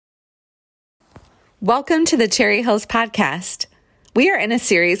Welcome to the Cherry Hills Podcast. We are in a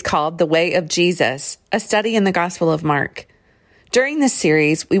series called The Way of Jesus, a study in the Gospel of Mark. During this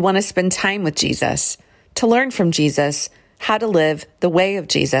series, we want to spend time with Jesus, to learn from Jesus how to live the way of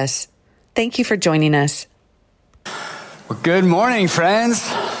Jesus. Thank you for joining us. Well, good morning,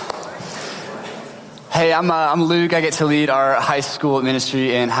 friends. Hey, I'm Luke. I get to lead our high school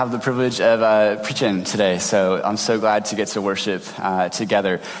ministry and have the privilege of preaching today. So I'm so glad to get to worship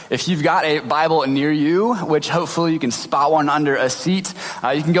together. If you've got a Bible near you, which hopefully you can spot one under a seat,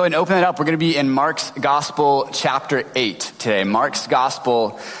 you can go and open it up. We're going to be in Mark's Gospel, chapter 8 today. Mark's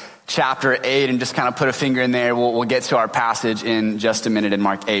Gospel, chapter 8, and just kind of put a finger in there. We'll get to our passage in just a minute in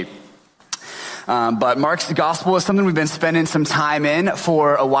Mark 8. But Mark's Gospel is something we've been spending some time in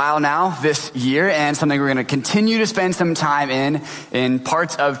for a while now this year, and something we're going to continue to spend some time in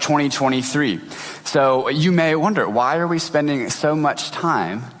parts of 2023. So you may wonder, why are we spending so much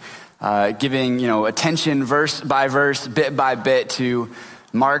time giving attention verse by verse, bit by bit to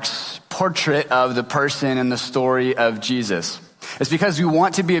Mark's portrait of the person and the story of Jesus? It's because we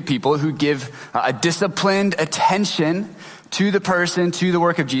want to be a people who give a disciplined attention to the person, to the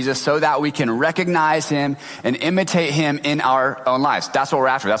work of Jesus, so that we can recognize him and imitate him in our own lives. That's what we're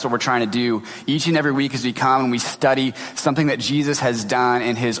after. That's what we're trying to do each and every week as we come and we study something that Jesus has done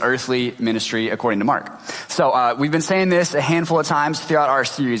in his earthly ministry according to Mark. So we've been saying this a handful of times throughout our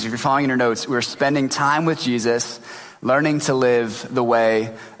series. If you're following in your notes, we're spending time with Jesus, learning to live the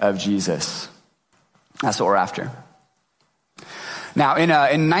way of Jesus. That's what we're after. Now, in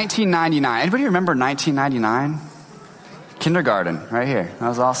 1999, anybody remember 1999? Kindergarten, right here. That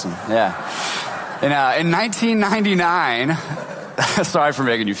was awesome. Yeah. In 1999, sorry for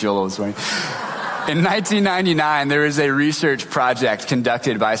making you feel a little swing. In 1999, there was a research project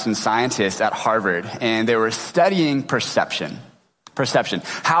conducted by some scientists at Harvard, and they were studying perception.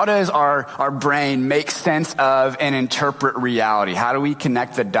 How does our brain make sense of and interpret reality? How do we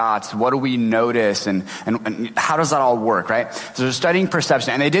connect the dots? What do we notice? And how does that all work, right? So they're studying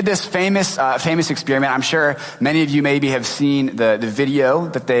perception. And they did this famous experiment. I'm sure many of you maybe have seen the video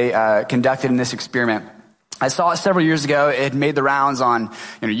that they conducted in this experiment. I saw it several years ago. It had made the rounds on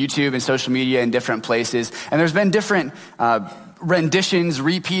YouTube and social media and different places. And there's been different renditions,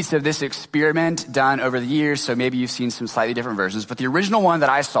 repeats of this experiment done over the years, so maybe you've seen some slightly different versions. But the original one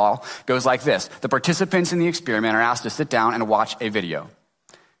that I saw goes like this. The participants in the experiment are asked to sit down and watch a video.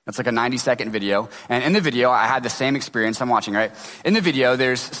 That's like a 90-second video. And in the video, I had the same experience I'm watching, right? In the video,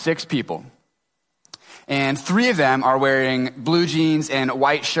 there's 6 people. And 3 of them are wearing blue jeans and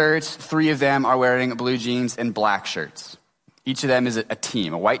white shirts. 3 of them are wearing blue jeans and black shirts. Each of them is a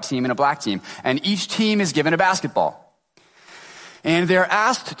team, a white team and a black team. And each team is given a basketball. And they're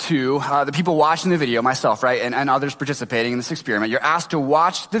asked to, the people watching the video, myself, right, and others participating in this experiment, you're asked to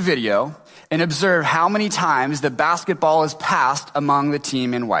watch the video and observe how many times the basketball is passed among the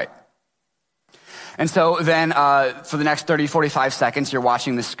team in white. And so then for the next 30, 45 seconds, you're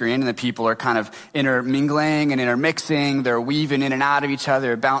watching the screen, and the people are kind of intermingling and intermixing. They're weaving in and out of each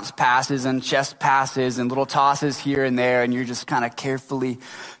other, bounce passes and chest passes and little tosses here and there, and you're just kind of carefully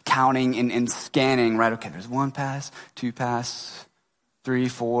counting and scanning, right? Okay, there's 1 pass, 2 pass, 3,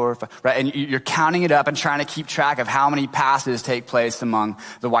 4, 5, right? And you're counting it up and trying to keep track of how many passes take place among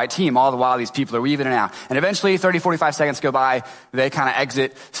the white team. All the while, these people are weaving in and out. And eventually, 30, 45 seconds go by, they kind of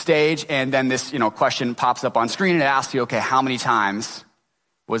exit stage, and then this, question pops up on screen, and it asks you, okay, how many times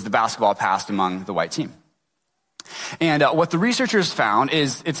was the basketball passed among the white team? And what the researchers found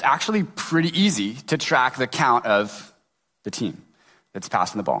is it's actually pretty easy to track the count of the team that's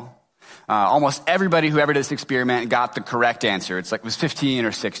passing the ball. Almost everybody who ever did this experiment got the correct answer. It was 15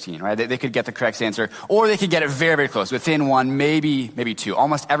 or 16, right? They could get the correct answer, or they could get it very, very close, within 1, maybe 2.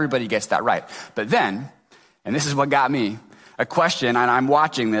 Almost everybody gets that right. But then, and this is what got me, a question, and I'm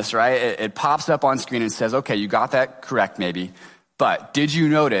watching this, right? It pops up on screen and says, okay, you got that correct maybe, but did you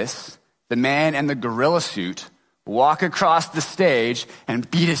notice the man in the gorilla suit walk across the stage and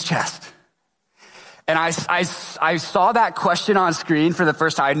beat his chest? And I saw that question on screen for the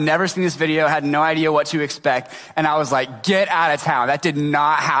first time. I'd never seen this video, had no idea what to expect. And I was like, get out of town. That did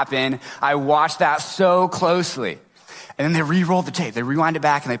not happen. I watched that so closely. And then they re-rolled the tape. They rewind it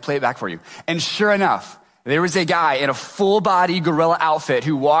back and they play it back for you. And sure enough, there was a guy in a full-body gorilla outfit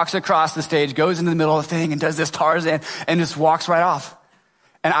who walks across the stage, goes into the middle of the thing and does this Tarzan and just walks right off.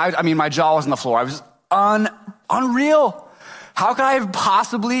 And I mean, my jaw was on the floor. I was unreal. How could I have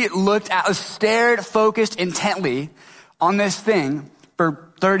possibly stared, focused intently on this thing for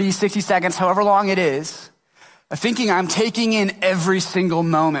 30, 60 seconds, however long it is, thinking I'm taking in every single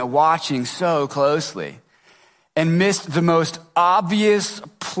moment, watching so closely, and missed the most obvious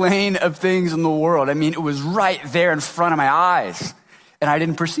plane of things in the world. I mean, it was right there in front of my eyes, and I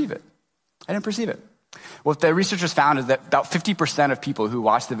didn't perceive it. What the researchers found is that about 50% of people who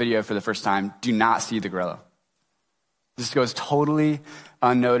watch the video for the first time do not see the gorilla. This goes totally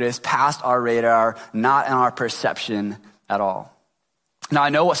unnoticed, past our radar, not in our perception at all. Now, I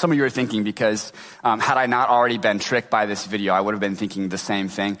know what some of you are thinking because had I not already been tricked by this video, I would have been thinking the same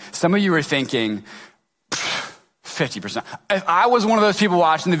thing. Some of you are thinking, 50%. If I was one of those people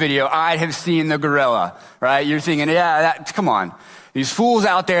watching the video, I'd have seen the gorilla, right? You're thinking, come on. These fools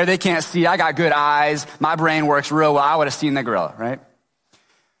out there, they can't see. I got good eyes. My brain works real well. I would have seen the gorilla, right?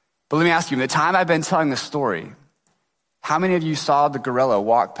 But let me ask you, in the time I've been telling this story, how many of you saw the gorilla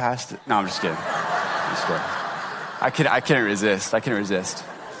walk past it? No, I'm just kidding. I couldn't resist.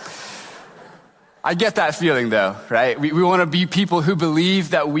 I get that feeling though, right? We want to be people who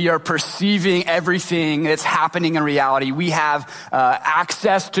believe that we are perceiving everything that's happening in reality. We have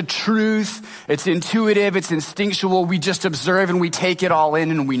access to truth. It's intuitive, it's instinctual. We just observe and we take it all in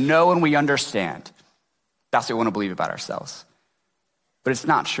and we know and we understand. That's what we want to believe about ourselves. But it's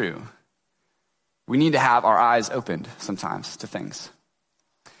not true. We need to have our eyes opened sometimes to things.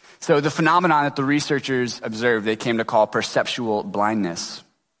 So the phenomenon that the researchers observed, they came to call perceptual blindness.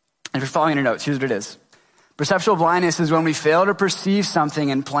 If you're following your notes, here's what it is. Perceptual blindness is when we fail to perceive something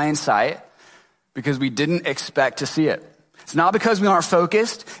in plain sight because we didn't expect to see it. It's not because we aren't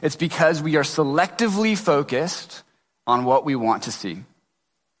focused. It's because we are selectively focused on what we want to see.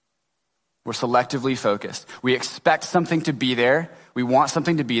 We're selectively focused. We expect something to be there. We want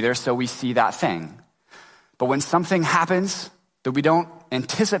something to be there, so we see that thing. But when something happens that we don't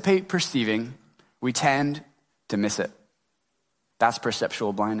anticipate perceiving, we tend to miss it. That's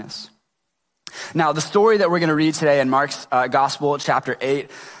perceptual blindness. Now, the story that we're going to read today in Mark's Gospel, chapter 8,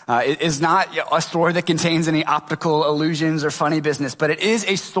 is not a story that contains any optical illusions or funny business, but it is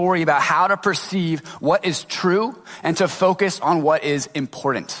a story about how to perceive what is true and to focus on what is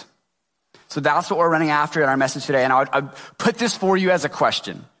important. So that's what we're running after in our message today. And I put this for you as a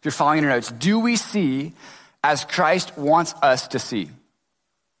question. If you're following in your notes, do we see as Christ wants us to see?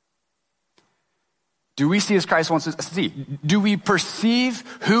 Do we see as Christ wants us to see? Do we perceive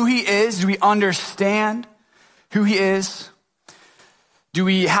who he is? Do we understand who he is? Do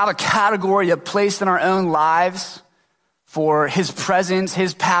we have a category, a place in our own lives for his presence,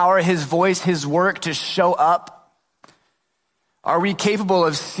 his power, his voice, his work to show up? Are we capable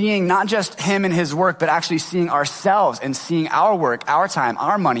of seeing not just him and his work, but actually seeing ourselves and seeing our work, our time,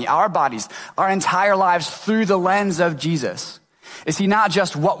 our money, our bodies, our entire lives through the lens of Jesus? Is he not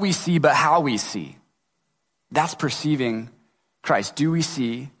just what we see, but how we see? That's perceiving Christ. Do we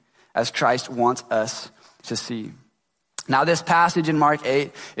see as Christ wants us to see? Now, this passage in Mark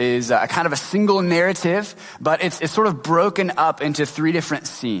 8 is a kind of a single narrative, but it's sort of broken up into three different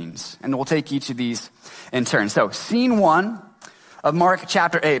scenes. And we'll take each of these in turn. So, scene 1 of Mark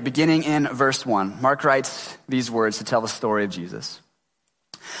chapter 8, beginning in verse 1. Mark writes these words to tell the story of Jesus.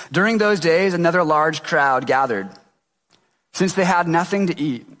 During those days, another large crowd gathered. Since they had nothing to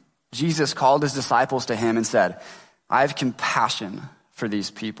eat, Jesus called his disciples to him and said, I have compassion for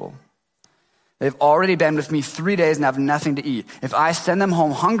these people. They've already been with me 3 days and have nothing to eat. If I send them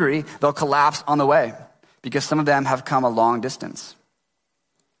home hungry, they'll collapse on the way because some of them have come a long distance.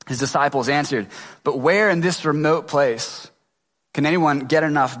 His disciples answered, but where in this remote place can anyone get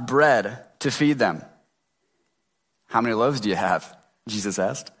enough bread to feed them? How many loaves do you have? Jesus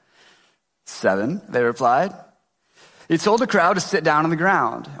asked. 7, they replied. He told the crowd to sit down on the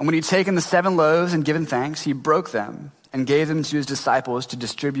ground. And when he'd taken the 7 loaves and given thanks, he broke them and gave them to his disciples to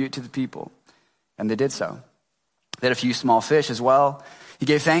distribute to the people. And they did so. They had a few small fish as well. He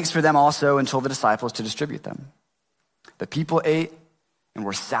gave thanks for them also and told the disciples to distribute them. The people ate and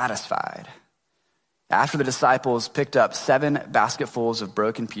were satisfied. After the disciples picked up 7 basketfuls of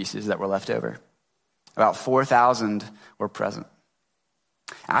broken pieces that were left over, about 4,000 were present.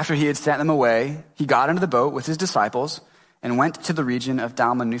 After he had sent them away, he got into the boat with his disciples and went to the region of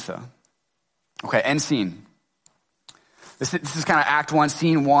Dalmanutha. Okay, end scene. This is kind of act 1,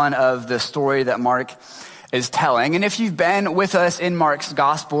 scene 1 of the story that Mark is telling. And if you've been with us in Mark's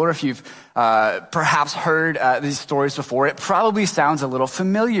gospel, or if you've perhaps heard these stories before, it probably sounds a little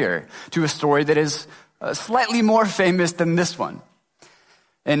familiar to a story that is slightly more famous than this one.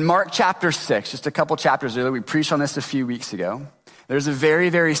 In Mark chapter 6, just a couple chapters earlier, we preached on this a few weeks ago. There's a very,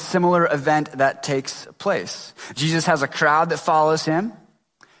 very similar event that takes place. Jesus has a crowd that follows him,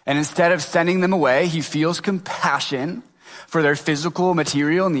 and instead of sending them away, he feels compassion for their physical,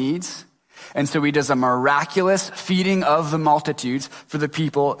 material needs, And so he does a miraculous feeding of the multitudes for the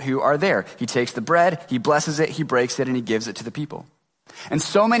people who are there. He takes the bread, he blesses it, he breaks it, and he gives it to the people. And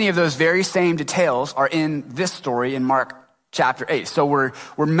so many of those very same details are in this story in Mark chapter 8. So we're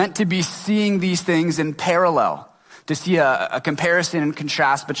meant to be seeing these things in parallel, to see a comparison and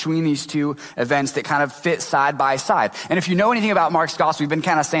contrast between these two events that kind of fit side by side. And if you know anything about Mark's gospel, we've been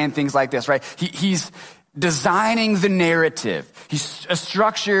kind of saying things like this, right? He's designing the narrative. He's a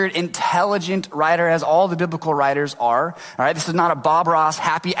structured, intelligent writer, as all the biblical writers are. All right, this is not a Bob Ross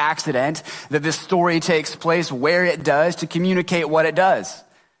happy accident that this story takes place where it does to communicate what it does.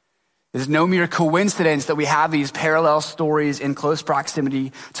 There's no mere coincidence that we have these parallel stories in close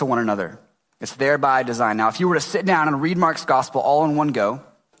proximity to one another. It's there by design. Now, if you were to sit down and read Mark's gospel all in one go,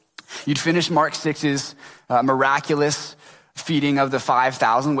 you'd finish Mark 6's miraculous feeding of the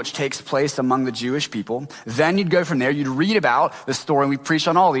 5,000, which takes place among the Jewish people. Then you'd go from there, you'd read about the story, and we preach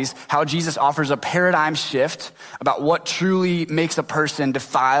on all these, how Jesus offers a paradigm shift about what truly makes a person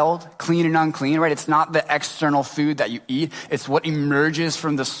defiled, clean and unclean, right? It's not the external food that you eat, it's what emerges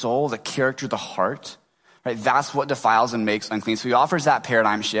from the soul, the character, the heart. Right, that's what defiles and makes unclean. So he offers that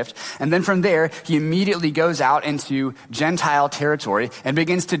paradigm shift. And then from there, he immediately goes out into Gentile territory and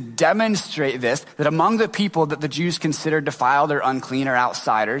begins to demonstrate this, that among the people that the Jews consider defiled or unclean or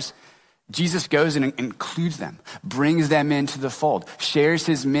outsiders, Jesus goes and includes them, brings them into the fold, shares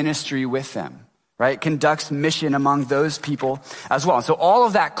his ministry with them, right? Conducts mission among those people as well. And so all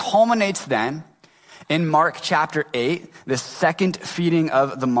of that culminates then in Mark chapter 8, the second feeding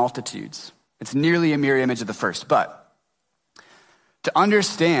of the multitudes. It's nearly a mirror image of the first, but to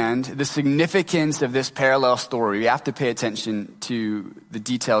understand the significance of this parallel story, we have to pay attention to the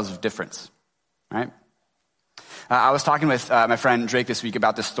details of difference, right? I was talking with my friend Drake this week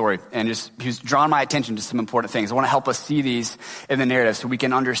about this story, and he was drawing my attention to some important things. I want to help us see these in the narrative so we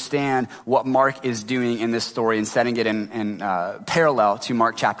can understand what Mark is doing in this story and setting it in parallel to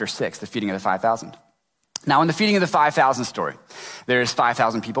Mark chapter 6, the feeding of the 5,000. Now, in the feeding of the 5,000 story, there's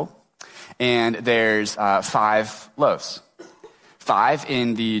 5,000 people. And there's 5 loaves. 5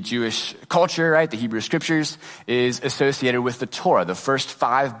 in the Jewish culture, right? The Hebrew scriptures is associated with the Torah, the first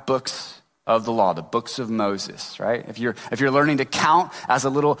 5 books of the law, the books of Moses, right? If you're learning to count as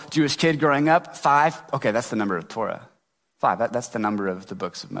a little Jewish kid growing up, 5, okay, that's the number of Torah. 5, that's the number of the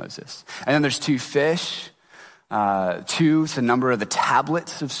books of Moses. And then there's 2 fish. 2 is the number of the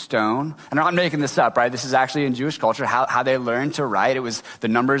tablets of stone. And I'm not making this up, right? This is actually in Jewish culture, how they learned to write. The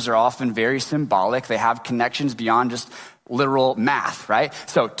numbers are often very symbolic. They have connections beyond just literal math, right?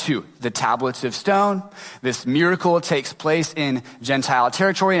 So 2, the tablets of stone. This miracle takes place in Gentile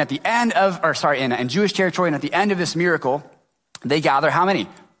territory. And at the end in Jewish territory. And at the end of this miracle, they gather how many?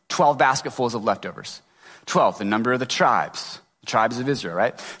 12 basketfuls of leftovers. 12, the number of the tribes of Israel,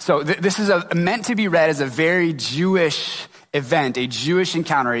 right? So this is meant to be read as a very Jewish event, a Jewish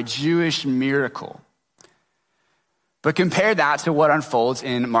encounter, a Jewish miracle. But compare that to what unfolds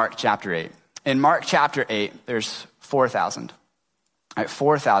in Mark chapter 8. In Mark chapter 8, there's 4,000. Right,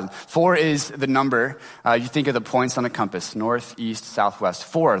 4,000. 4 is the number, you think of the points on a compass, north, east, southwest.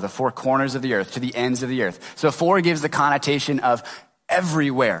 4, the 4 corners of the earth, to the ends of the earth. So 4 gives the connotation of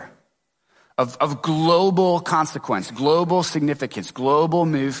everywhere. Of global consequence, global significance, global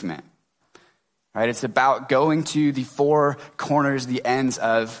movement, right? It's about going to the 4 corners, the ends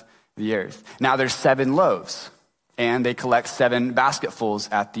of the earth. Now there's 7 loaves, and they collect 7 basketfuls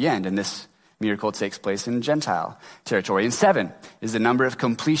at the end, and this miracle takes place in Gentile territory. And 7 is the number of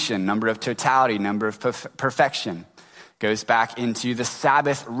completion, number of totality, number of perfection. Goes back into the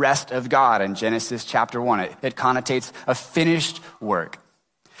Sabbath rest of God in Genesis chapter 1. It connotates a finished work.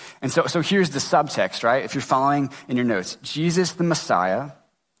 And so here's the subtext, right? If you're following in your notes, Jesus the Messiah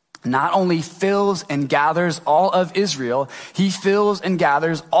not only fills and gathers all of Israel, he fills and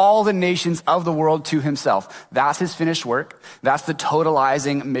gathers all the nations of the world to himself. That's his finished work. That's the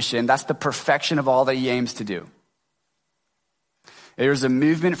totalizing mission. That's the perfection of all that he aims to do. There's a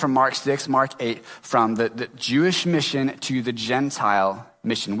movement from Mark 6, Mark 8, from the Jewish mission to the Gentile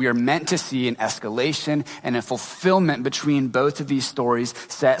mission. We are meant to see an escalation and a fulfillment between both of these stories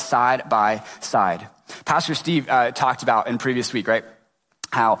set side by side. Pastor Steve talked about in previous week, right?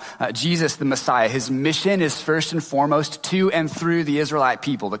 How Jesus, the Messiah, his mission is first and foremost to and through the Israelite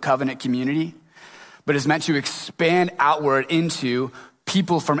people, the covenant community, but is meant to expand outward into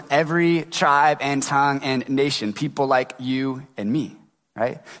people from every tribe and tongue and nation, people like you and me,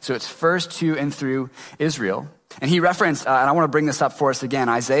 right? So it's first to and through Israel. And he referenced, and I want to bring this up for us again,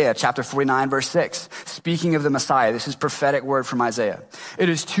 Isaiah chapter 49, verse 6. Speaking of the Messiah, this is prophetic word from Isaiah. It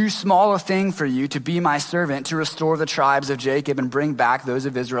is too small a thing for you to be my servant to restore the tribes of Jacob and bring back those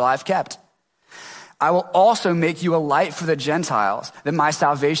of Israel I've kept. I will also make you a light for the Gentiles, that my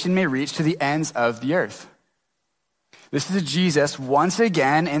salvation may reach to the ends of the earth. This is Jesus once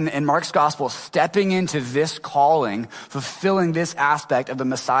again in Mark's gospel stepping into this calling, fulfilling this aspect of the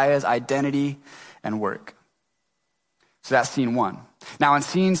Messiah's identity and work. So that's scene 1. Now in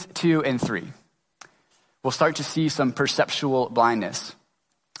scenes 2 and 3, we'll start to see some perceptual blindness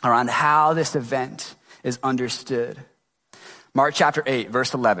around how this event is understood. Mark chapter 8,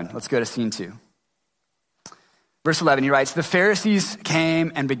 verse 11. Let's go to scene 2. Verse 11, he writes, the Pharisees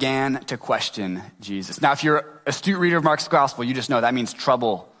came and began to question Jesus. Now, if you're an astute reader of Mark's gospel, you just know that means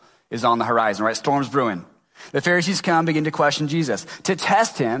trouble is on the horizon, right? Storm's brewing. The Pharisees come, begin to question Jesus. To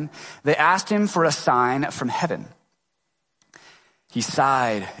test him, they asked him for a sign from heaven. He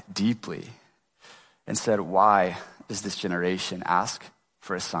sighed deeply and said, why does this generation ask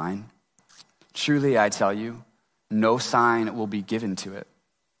for a sign? Truly, I tell you, no sign will be given to it.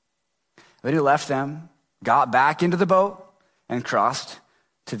 Then he left them, got back into the boat, and crossed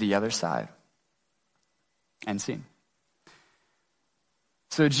to the other side. End scene.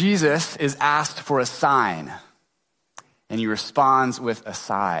 So Jesus is asked for a sign, and he responds with a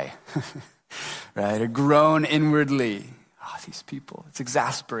sigh, right? A groan inwardly. Oh, these people, it's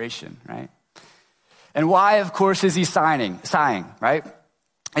exasperation, right? And why, of course, is he sighing, right?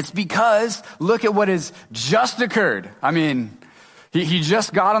 It's because look at what has just occurred. I mean, he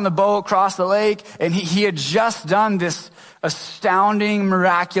just got on the boat, crossed the lake, and he had just done this astounding,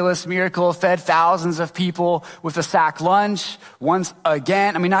 miraculous miracle, fed thousands of people with a sack lunch once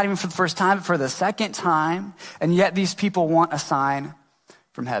again. I mean, not even for the first time, but for the second time. And yet these people want a sign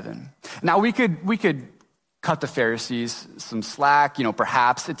from heaven. Now we could cut the Pharisees some slack,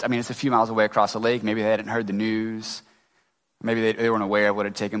 perhaps it's a few miles away across the lake. Maybe they hadn't heard the news. Maybe they weren't aware of what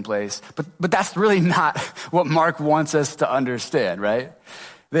had taken place. But that's really not what Mark wants us to understand, right?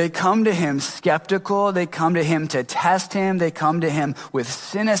 They come to him skeptical. They come to him to test him. They come to him with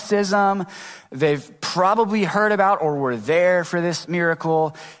cynicism. They've probably heard about or were there for this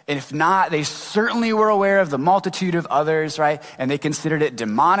miracle. And if not, they certainly were aware of the multitude of others, right? And they considered it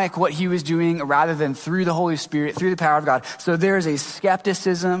demonic what he was doing rather than through the Holy Spirit, through the power of God. So there's a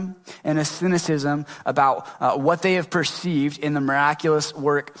skepticism and a cynicism about what they have perceived in the miraculous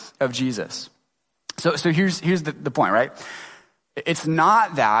work of Jesus. So here's the point, right? It's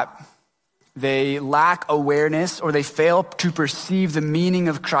not that they lack awareness or they fail to perceive the meaning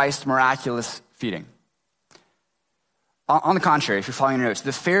of Christ's miraculous feeding. On the contrary, if you're following your notes,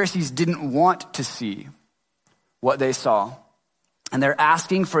 the Pharisees didn't want to see what they saw, and they're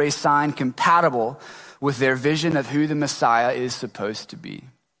asking for a sign compatible with their vision of who the Messiah is supposed to be.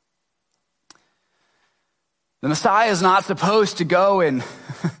 The Messiah is not supposed to go and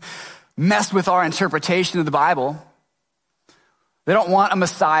mess with our interpretation of the Bible. They don't want a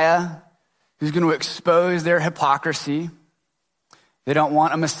Messiah who's going to expose their hypocrisy. They don't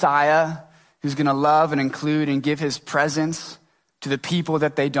want a Messiah who's going to love and include and give his presence to the people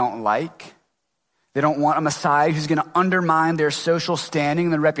that they don't like. They don't want a Messiah who's going to undermine their social standing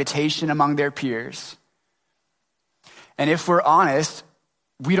and their reputation among their peers. And if we're honest,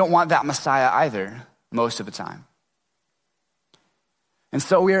 we don't want that Messiah either, most of the time. And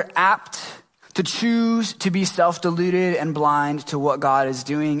so we are apt to choose to be self-deluded and blind to what God is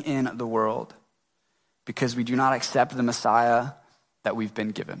doing in the world because we do not accept the Messiah that we've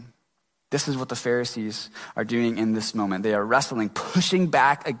been given. This is what the Pharisees are doing in this moment. They are wrestling, pushing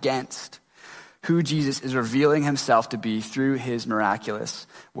back against who Jesus is revealing himself to be through his miraculous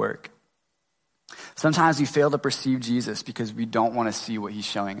work. Sometimes we fail to perceive Jesus because we don't want to see what he's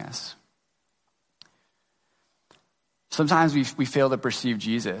showing us. Sometimes we fail to perceive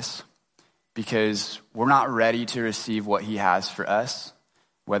Jesus because we're not ready to receive what he has for us,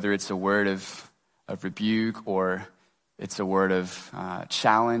 whether it's a word of rebuke or it's a word of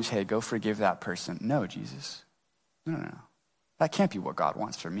challenge. Hey, go forgive that person. No, Jesus. No. That can't be what God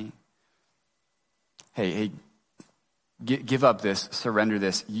wants for me. Hey, give up this, surrender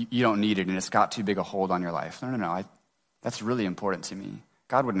this. You don't need it, and it's got too big a hold on your life. No. That's really important to me.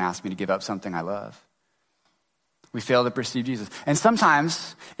 God wouldn't ask me to give up something I love. We fail to perceive Jesus. And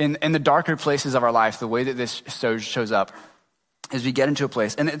sometimes in the darker places of our life, the way that this shows up is we get into a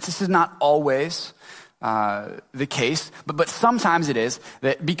place, and this is not always the case, but sometimes it is,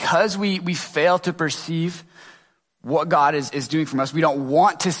 that because we fail to perceive what God is doing from us, we don't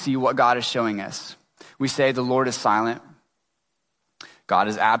want to see what God is showing us. We say the Lord is silent. God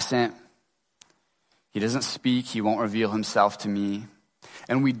is absent. He doesn't speak. He won't reveal himself to me.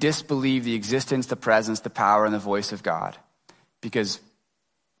 And we disbelieve the existence, the presence, the power, and the voice of God because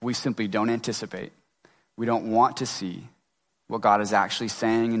we simply don't anticipate. We don't want to see what God is actually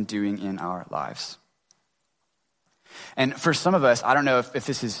saying and doing in our lives. And for some of us, I don't know if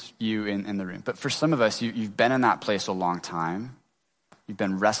this is you in the room, but for some of us, you've been in that place a long time. You've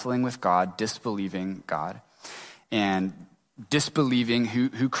been wrestling with God, disbelieving God, and disbelieving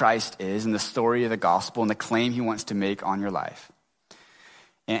who Christ is and the story of the gospel and the claim he wants to make on your life.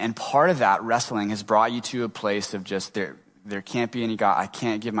 And part of that wrestling has brought you to a place of just there can't be any God. I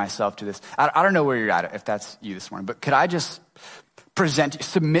can't give myself to this. I don't know where you're at, if that's you this morning, but could I just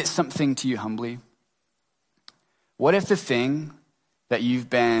submit something to you humbly? What if the thing that you've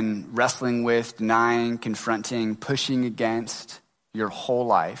been wrestling with, denying, confronting, pushing against your whole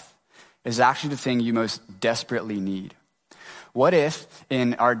life is actually the thing you most desperately need? What if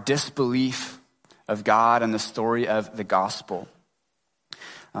in our disbelief of God and the story of the gospel,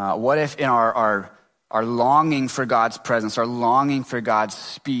 what if in our longing for God's presence, our longing for God's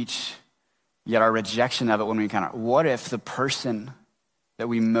speech, yet our rejection of it when we encounter it, what if the person that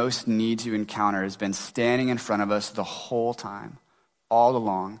we most need to encounter has been standing in front of us the whole time, all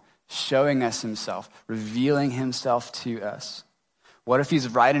along, showing us himself, revealing himself to us? What if he's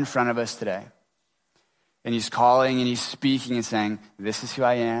right in front of us today? And he's calling and he's speaking and saying, this is who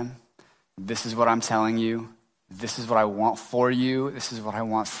I am. This is what I'm telling you. This is what I want for you. This is what I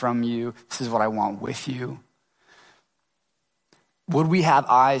want from you. This is what I want with you. Would we have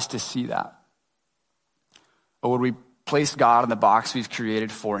eyes to see that? Or would we place God in the box we've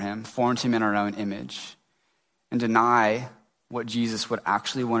created for him, formed him in our own image, and deny what Jesus would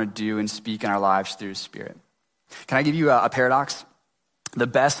actually want to do and speak in our lives through his Spirit? Can I give you a paradox? The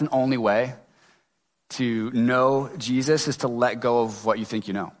best and only way to know Jesus is to let go of what you think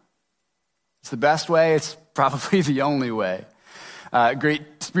you know. It's the best way. It's probably the only way. Great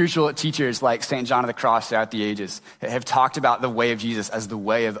spiritual teachers like St. John of the Cross throughout the ages have talked about the way of Jesus as the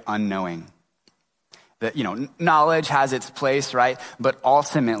way of unknowing. That, knowledge has its place, right? But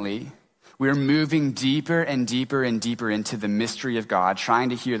ultimately, we're moving deeper and deeper and deeper into the mystery of God, trying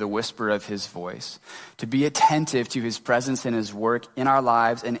to hear the whisper of his voice, to be attentive to his presence and his work in our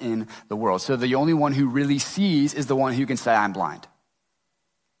lives and in the world. So the only one who really sees is the one who can say, I'm blind.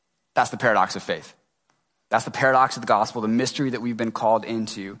 That's the paradox of faith. That's the paradox of the gospel, the mystery that we've been called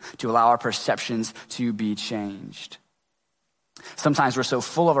into, to allow our perceptions to be changed. Sometimes we're so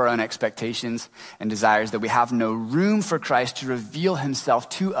full of our own expectations and desires that we have no room for Christ to reveal himself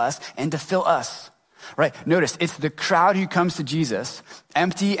to us and to fill us, right? Notice, it's the crowd who comes to Jesus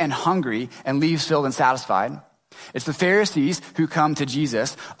empty and hungry and leaves filled and satisfied. It's the Pharisees who come to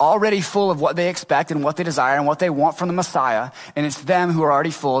Jesus already full of what they expect and what they desire and what they want from the Messiah. And it's them who are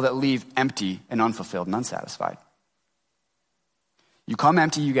already full that leave empty and unfulfilled and unsatisfied. You come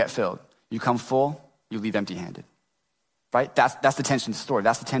empty, you get filled. You come full, you leave empty-handed. Right? That's the tension of the story.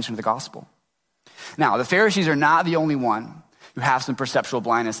 That's the tension of the gospel. Now, the Pharisees are not the only one who have some perceptual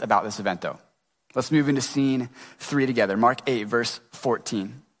blindness about this event, though. Let's move into scene 3 together. Mark 8, verse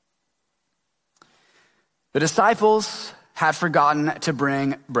 14. The disciples had forgotten to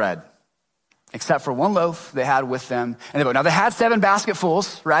bring bread, except for one loaf they had with them in the boat. Now, they had 7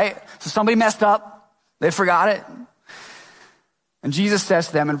 basketfuls, right? So somebody messed up. They forgot it. And Jesus says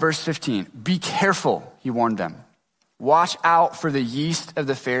to them in verse 15, be careful, he warned them. Watch out for the yeast of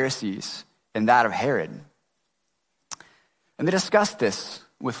the Pharisees and that of Herod. And they discussed this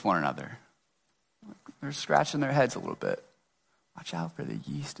with one another. They're scratching their heads a little bit. Watch out for the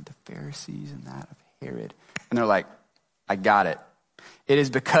yeast of the Pharisees and that of Herod. And they're like, I got it. It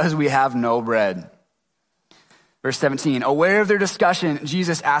is because we have no bread. Verse 17, aware of their discussion,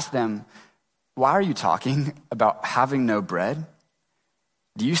 Jesus asked them, why are you talking about having no bread?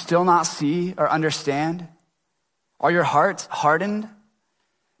 Do you still not see or understand? Are your hearts hardened?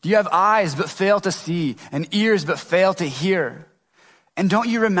 Do you have eyes but fail to see and ears but fail to hear? And don't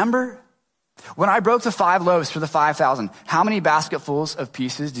you remember? When I broke the 5 loaves for the 5,000, how many basketfuls of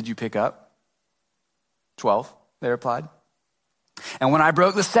pieces did you pick up? 12, they replied. And when I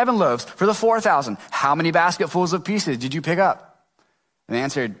broke the 7 loaves for the 4,000, how many basketfuls of pieces did you pick up? And they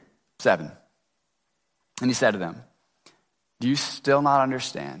answered, 7. And he said to them, do you still not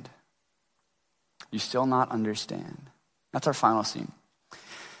understand? You still not understand? That's our final scene.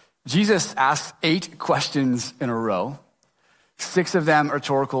 Jesus asks 8 questions in a row. 6 of them are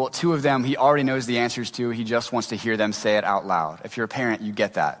rhetorical. 2 of them he already knows the answers to. He just wants to hear them say it out loud. If you're a parent, you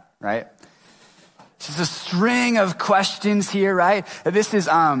get that, right? It's just a string of questions here, right? This is,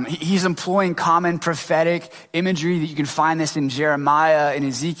 he's employing common prophetic imagery that you can find this in Jeremiah and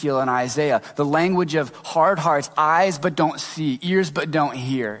Ezekiel and Isaiah. The language of hard hearts, eyes but don't see, ears but don't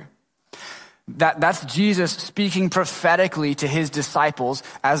hear. That's Jesus speaking prophetically to his disciples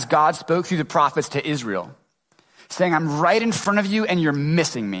as God spoke through the prophets to Israel, saying, I'm right in front of you and you're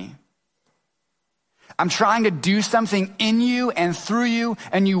missing me. I'm trying to do something in you and through you,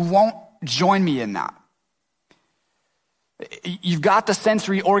 and you won't join me in that. You've got the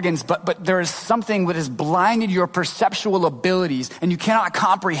sensory organs, but there is something that has blinded your perceptual abilities, and you cannot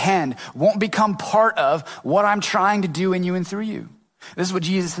comprehend, won't become part of what I'm trying to do in you and through you. This is what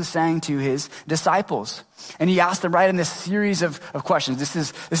Jesus is saying to his disciples. And he asked them right in this series of questions.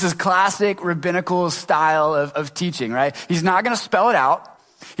 This is classic rabbinical style of teaching, right? He's not going to spell it out.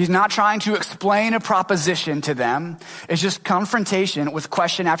 He's not trying to explain a proposition to them. It's just confrontation with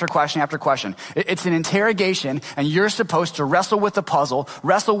question after question after question. It's an interrogation, and you're supposed to wrestle with the puzzle,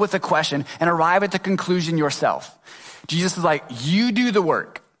 wrestle with the question, and arrive at the conclusion yourself. Jesus is like, you do the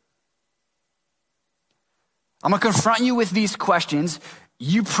work. I'm going to confront you with these questions.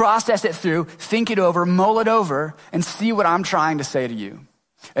 You process it through, think it over, mull it over, and see what I'm trying to say to you.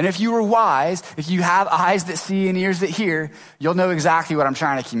 And if you are wise, if you have eyes that see and ears that hear, you'll know exactly what I'm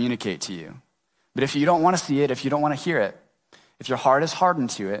trying to communicate to you. But if you don't want to see it, if you don't want to hear it, if your heart is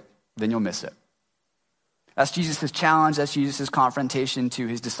hardened to it, then you'll miss it. That's Jesus' challenge. That's Jesus' confrontation to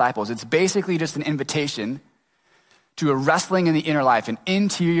his disciples. It's basically just an invitation to a wrestling in the inner life, an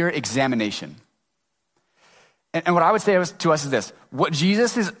interior examination. And what I would say to us is this. What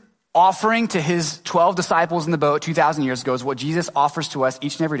Jesus is offering to his 12 disciples in the boat 2,000 years ago is what Jesus offers to us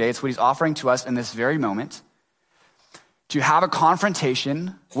each and every day. It's what he's offering to us in this very moment. To have a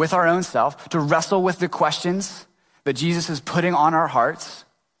confrontation with our own self, to wrestle with the questions that Jesus is putting on our hearts,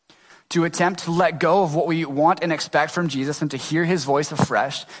 to attempt to let go of what we want and expect from Jesus and to hear his voice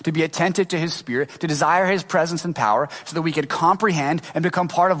afresh, to be attentive to his spirit, to desire his presence and power so that we could comprehend and become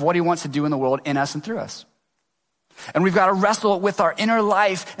part of what he wants to do in the world in us and through us. And we've got to wrestle with our inner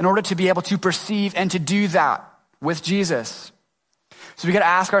life in order to be able to perceive and to do that with Jesus. So we got to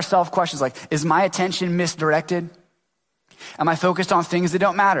ask ourselves questions like, is my attention misdirected? Am I focused on things that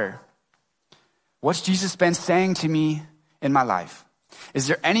don't matter? What's Jesus been saying to me in my life? Is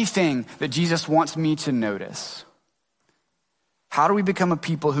there anything that Jesus wants me to notice? How do we become a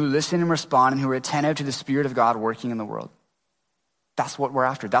people who listen and respond and who are attentive to the Spirit of God working in the world? That's what we're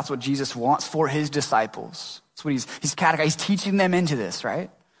after. That's what Jesus wants for his disciples. That's what he's teaching them into this,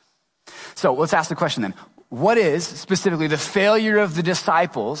 right? So let's ask the question then. What is specifically the failure of the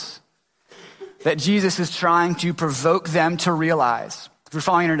disciples that Jesus is trying to provoke them to realize? If you're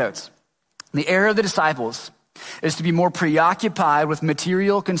following your notes, the error of the disciples is to be more preoccupied with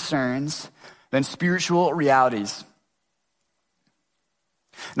material concerns than spiritual realities.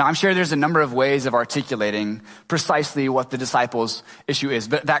 Now, I'm sure there's a number of ways of articulating precisely what the disciples' issue is,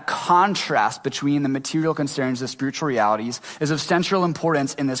 but that contrast between the material concerns and the spiritual realities is of central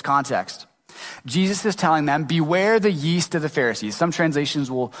importance in this context. Jesus is telling them, beware the yeast of the Pharisees. Some translations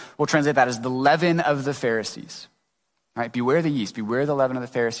will translate that as the leaven of the Pharisees. All right, beware the yeast, beware the leaven of the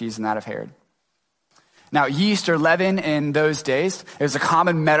Pharisees and that of Herod. Now, yeast or leaven in those days is a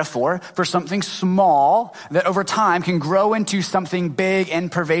common metaphor for something small that over time can grow into something big and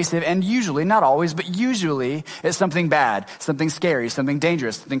pervasive, and usually, not always, but usually it's something bad, something scary, something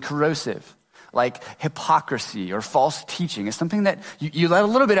dangerous, something corrosive, like hypocrisy or false teaching. It's something that you let a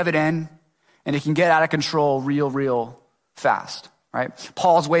little bit of it in, and it can get out of control real fast, right?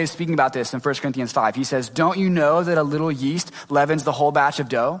 Paul's way of speaking about this in 1 Corinthians 5, he says, don't you know that a little yeast leavens the whole batch of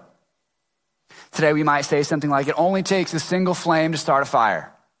dough? Today we might say something like, it only takes a single flame to start a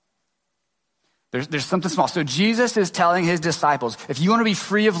fire. There's something small. So Jesus is telling his disciples, if you want to be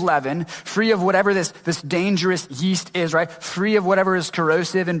free of leaven, free of whatever this dangerous yeast is, right? Free of whatever is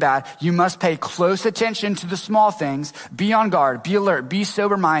corrosive and bad, you must pay close attention to the small things, be on guard, be alert, be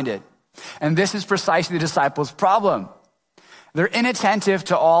sober-minded. And this is precisely the disciples' problem. They're inattentive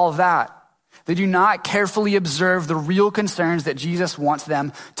to all of that. They do not carefully observe the real concerns that Jesus wants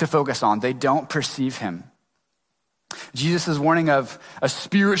them to focus on. They don't perceive him. Jesus is warning of a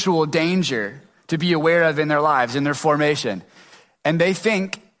spiritual danger to be aware of in their lives, in their formation. And they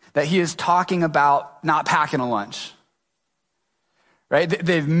think that he is talking about not packing a lunch. Right?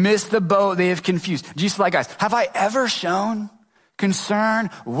 They've missed the boat. They have confused. Jesus is like, guys, have I ever shown concern,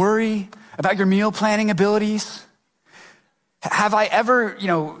 worry about your meal planning abilities? Have I ever,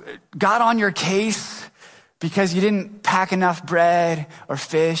 got on your case because you didn't pack enough bread or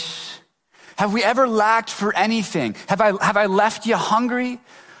fish? Have we ever lacked for anything? Have I left you hungry?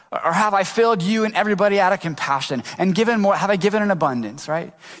 Or have I filled you and everybody out of compassion and given more? Have I given in abundance,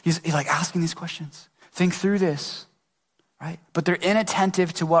 right? He's like asking these questions. Think through this, right? But they're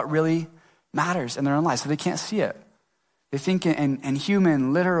inattentive to what really matters in their own lives, so they can't see it. They think in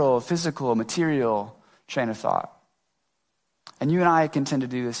human, literal, physical, material train of thought. And you and I can tend to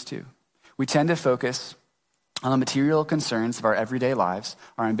do this too. We tend to focus on the material concerns of our everyday lives,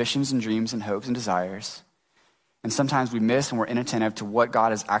 our ambitions and dreams and hopes and desires. And sometimes we miss and we're inattentive to what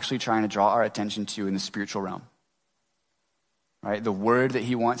God is actually trying to draw our attention to in the spiritual realm. Right? The word that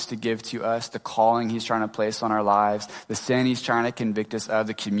he wants to give to us, the calling he's trying to place on our lives, the sin he's trying to convict us of,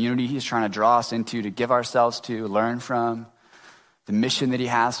 the community he's trying to draw us into, to give ourselves to, learn from, the mission that he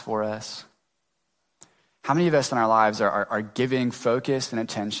has for us. How many of us in our lives are giving focus and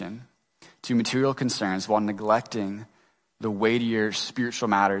attention to material concerns while neglecting the weightier spiritual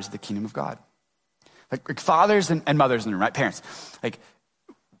matters of the kingdom of God? Like fathers and mothers in the room, right? Parents, like,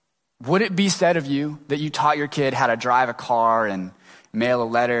 would it be said of you that you taught your kid how to drive a car and mail a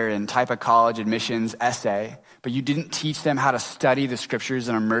letter and type a college admissions essay, but you didn't teach them how to study the scriptures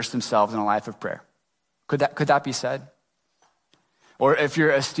and immerse themselves in a life of prayer? Could that be said? Or if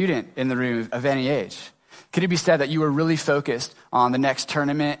you're a student in the room of any age, could it be said that you were really focused on the next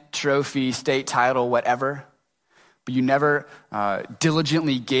tournament, trophy, state title, whatever, but you never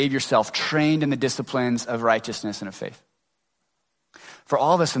diligently gave yourself trained in the disciplines of righteousness and of faith? For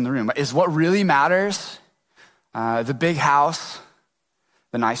all of us in the room, is what really matters the big house,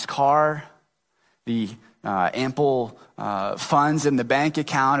 the nice car, the ample funds in the bank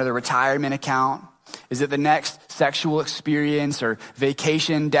account or the retirement account? Is it the next sexual experience or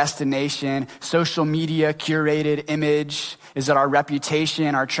vacation destination, social media curated image? Is it our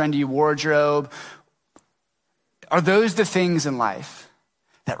reputation, our trendy wardrobe? Are those the things in life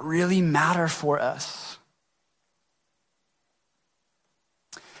that really matter for us?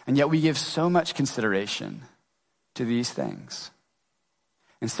 And yet we give so much consideration to these things.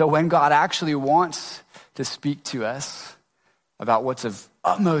 And so when God actually wants to speak to us about what's of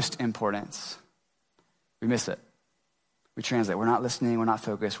utmost importance, we miss it. We translate. We're not listening. We're not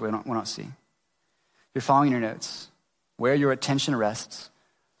focused. We don't see. If you're following your notes, where your attention rests,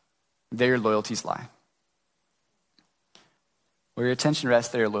 there your loyalties lie. Where your attention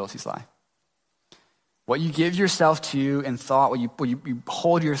rests, there your loyalties lie. What you give yourself to in thought, what you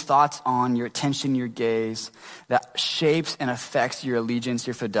hold your thoughts on, your attention, your gaze, that shapes and affects your allegiance,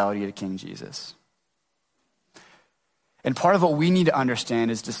 your fidelity to King Jesus. And part of what we need to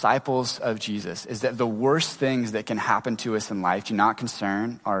understand as disciples of Jesus is that the worst things that can happen to us in life do not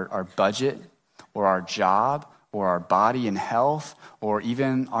concern our budget or our job or our body and health or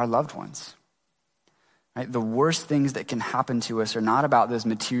even our loved ones. Right? The worst things that can happen to us are not about those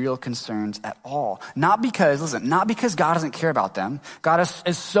material concerns at all. Not because God doesn't care about them. God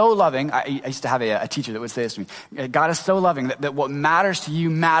is so loving. I used to have a teacher that would say this to me. God is so loving that what matters to you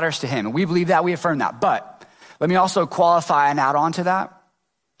matters to him. And we believe that, we affirm that. But let me also qualify and add on to that.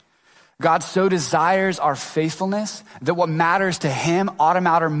 God so desires our faithfulness that what matters to him ought to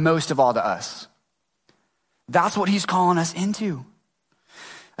matter most of all to us. That's what he's calling us into.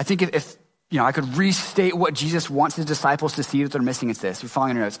 I think if I could restate what Jesus wants his disciples to see that they're missing, it's this. You're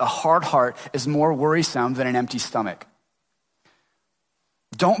following your notes. A hard heart is more worrisome than an empty stomach.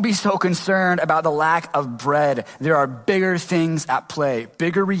 Don't be so concerned about the lack of bread. There are bigger things at play,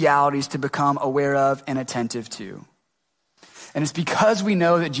 bigger realities to become aware of and attentive to. And it's because we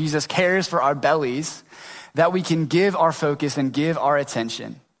know that Jesus cares for our bellies that we can give our focus and give our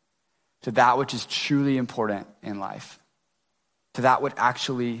attention to that which is truly important in life, to that which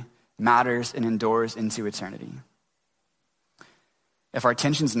actually matters and endures into eternity. If our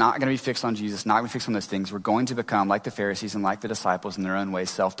attention's not going to be fixed on Jesus, not going to be fixed on those things, we're going to become like the Pharisees and like the disciples in their own way,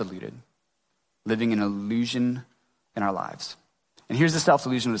 self-deluded, living an illusion in our lives. And here's the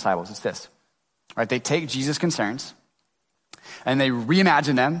self-delusion of disciples. It's this, right? They take Jesus' concerns and they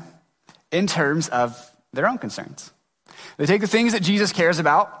reimagine them in terms of their own concerns. They take the things that Jesus cares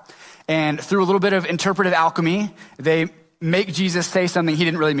about and through a little bit of interpretive alchemy, they make Jesus say something he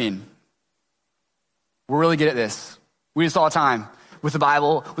didn't really mean. We're really good at this. We do this all the time with the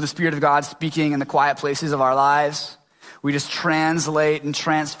Bible, with the Spirit of God speaking in the quiet places of our lives. We just translate and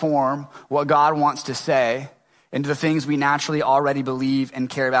transform what God wants to say into the things we naturally already believe and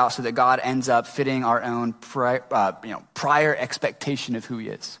care about so that God ends up fitting our own prior expectation of who he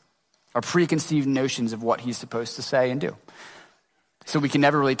is, our preconceived notions of what he's supposed to say and do. So we can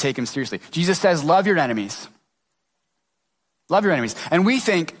never really take him seriously. Jesus says, love your enemies. Love your enemies. And we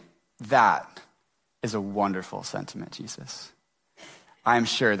think that is a wonderful sentiment, Jesus. I'm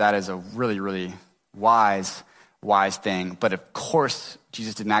sure that is a really, really wise thing. But of course,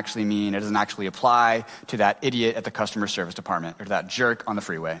 Jesus didn't actually mean, it doesn't actually apply to that idiot at the customer service department or to that jerk on the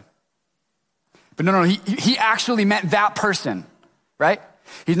freeway. But no, he actually meant that person, right?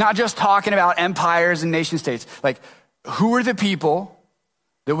 He's not just talking about empires and nation states. Like, who are the people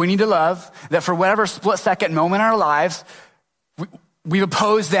that we need to love that for whatever split second moment in our lives, we've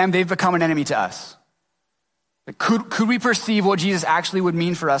opposed them, they've become an enemy to us. Could we perceive what Jesus actually would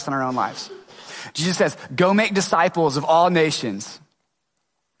mean for us in our own lives? Jesus says, go make disciples of all nations.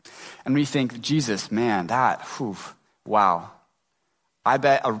 And we think, Jesus, man, wow. I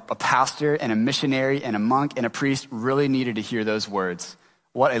bet a pastor and a missionary and a monk and a priest really needed to hear those words.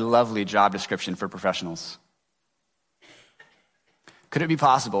 What a lovely job description for professionals. Could it be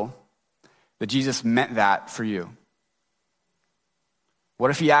possible that Jesus meant that for you? What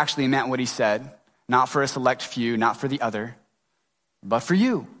if he actually meant what he said, not for a select few, not for the other, but for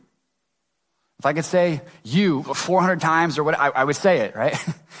you? If I could say you 400 times or what, I would say it, right?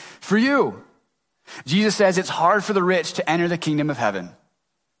 For you. Jesus says it's hard for the rich to enter the kingdom of heaven.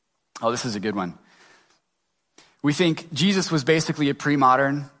 Oh, this is a good one. We think Jesus was basically a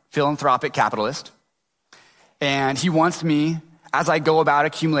pre-modern philanthropic capitalist. And he wants me, as I go about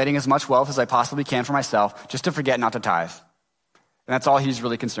accumulating as much wealth as I possibly can for myself, just to forget not to tithe. And that's all he's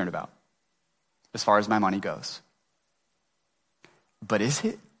really concerned about, as far as my money goes. But is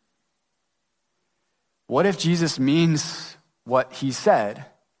it? What if Jesus means what he said,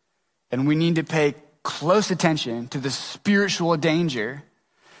 and we need to pay close attention to the spiritual danger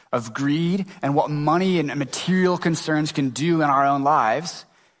of greed and what money and material concerns can do in our own lives?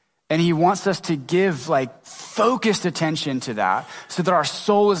 And he wants us to give focused attention to that so that our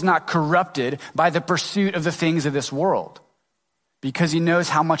soul is not corrupted by the pursuit of the things of this world, because he knows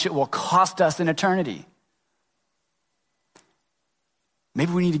how much it will cost us in eternity.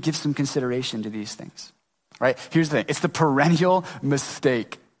 Maybe we need to give some consideration to these things, right? Here's the thing. It's the perennial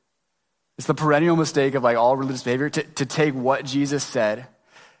mistake. It's the perennial mistake of all religious behavior to take what Jesus said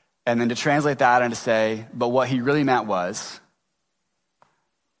and then to translate that and to say, but what he really meant was.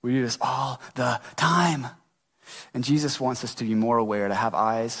 We do this all the time. And Jesus wants us to be more aware, to have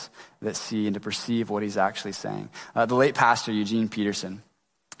eyes that see and to perceive what he's actually saying. The late pastor, Eugene Peterson,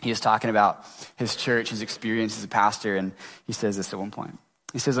 he is talking about his church, his experience as a pastor, and he says this at one point.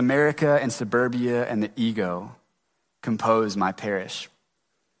 He says, America and suburbia and the ego compose my parish.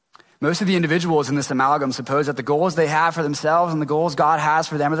 Most of the individuals in this amalgam suppose that the goals they have for themselves and the goals God has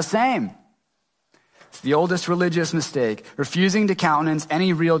for them are the same. It's the oldest religious mistake, refusing to countenance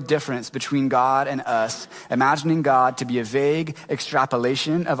any real difference between God and us, imagining God to be a vague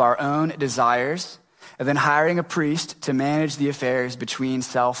extrapolation of our own desires, and then hiring a priest to manage the affairs between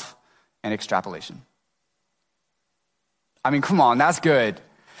self and extrapolation. I mean, come on, that's good,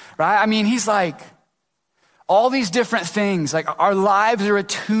 right? I mean, he's all these different things, our lives are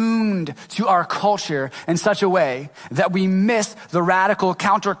attuned to our culture in such a way that we miss the radical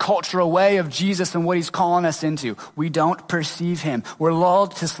countercultural way of Jesus and what he's calling us into. We don't perceive him. We're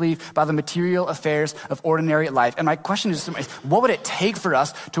lulled to sleep by the material affairs of ordinary life. And my question is, what would it take for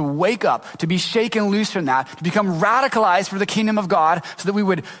us to wake up, to be shaken loose from that, to become radicalized for the kingdom of God so that we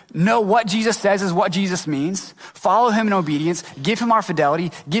would know what Jesus says is what Jesus means, follow him in obedience, give him our fidelity,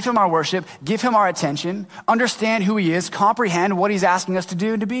 give him our worship, give him our attention, understand who he is, comprehend what he's asking us to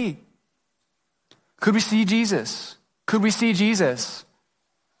do and to be? Could we see Jesus? Could we see Jesus?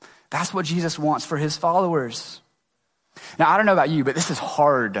 That's what Jesus wants for his followers. Now, I don't know about you, but this is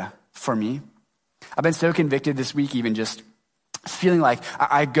hard for me. I've been so convicted this week, even just feeling like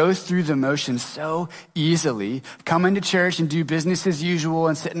I go through the motions so easily, come into church and do business as usual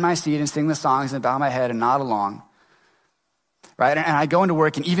and sit in my seat and sing the songs and bow my head and nod along. Right? And I go into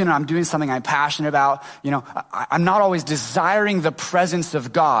work, and even when I'm doing something I'm passionate about, I'm not always desiring the presence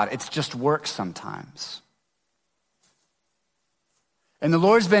of God. It's just work sometimes. And the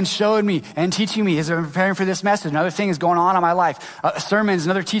Lord's been showing me and teaching me as I'm preparing for this message. Another thing is going on in my life. Sermons,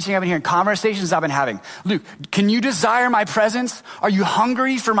 another teaching I've been hearing, conversations I've been having. Luke, can you desire my presence? Are you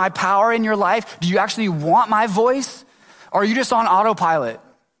hungry for my power in your life? Do you actually want my voice? Or are you just on autopilot?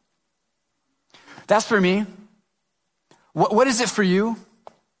 That's for me. What is it for you?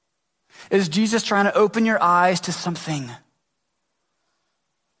 Is Jesus trying to open your eyes to something?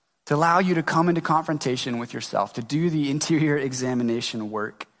 To allow you to come into confrontation with yourself, to do the interior examination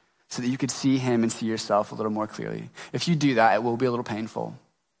work so that you could see him and see yourself a little more clearly. If you do that, it will be a little painful.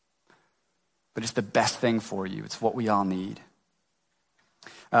 But it's the best thing for you. It's what we all need.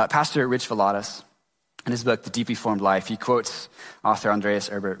 Pastor Rich Villodas, in his book, The Deeply Formed Life, he quotes author Andreas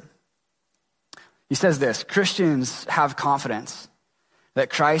Erbert. He says this: Christians have confidence that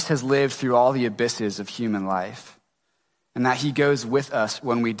Christ has lived through all the abysses of human life, and that he goes with us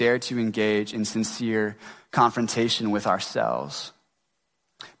when we dare to engage in sincere confrontation with ourselves.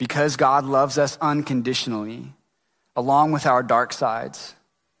 Because God loves us unconditionally, along with our dark sides,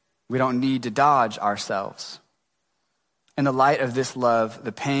 we don't need to dodge ourselves. In the light of this love,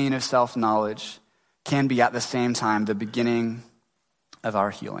 the pain of self-knowledge can be at the same time the beginning of our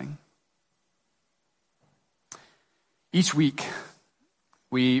healing. Each week,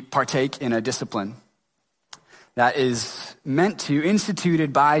 we partake in a discipline that is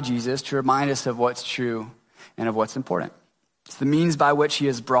instituted by Jesus to remind us of what's true and of what's important. It's the means by which he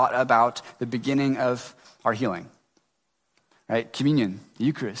has brought about the beginning of our healing, right? Communion, the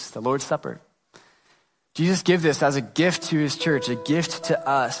Eucharist, the Lord's Supper. Jesus gave this as a gift to his church, a gift to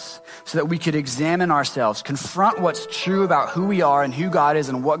us, so that we could examine ourselves, confront what's true about who we are and who God is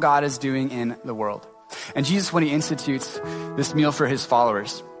and what God is doing in the world. And Jesus, when he institutes this meal for his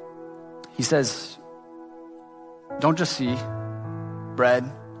followers, he says, don't just see bread,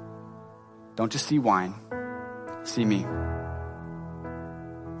 don't just see wine, see me.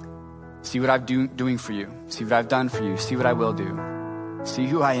 See what I'm doing for you, see what I've done for you, see what I will do, see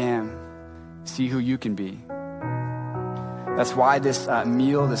who I am, see who you can be. That's why this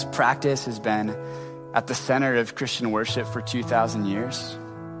meal, this practice has been at the center of Christian worship for 2,000 years,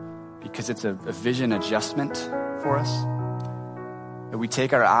 because it's a vision adjustment for us. That we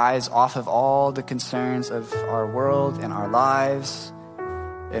take our eyes off of all the concerns of our world and our lives,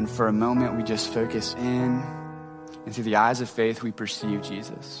 and for a moment we just focus in, and through the eyes of faith we perceive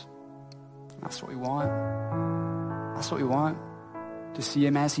Jesus. That's what we want. That's what we want. To see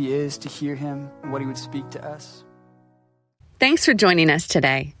him as he is, to hear him and what he would speak to us. Thanks for joining us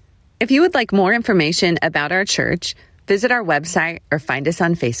today. If you would like more information about our church, visit our website or find us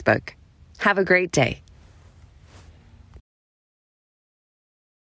on Facebook. Have a great day.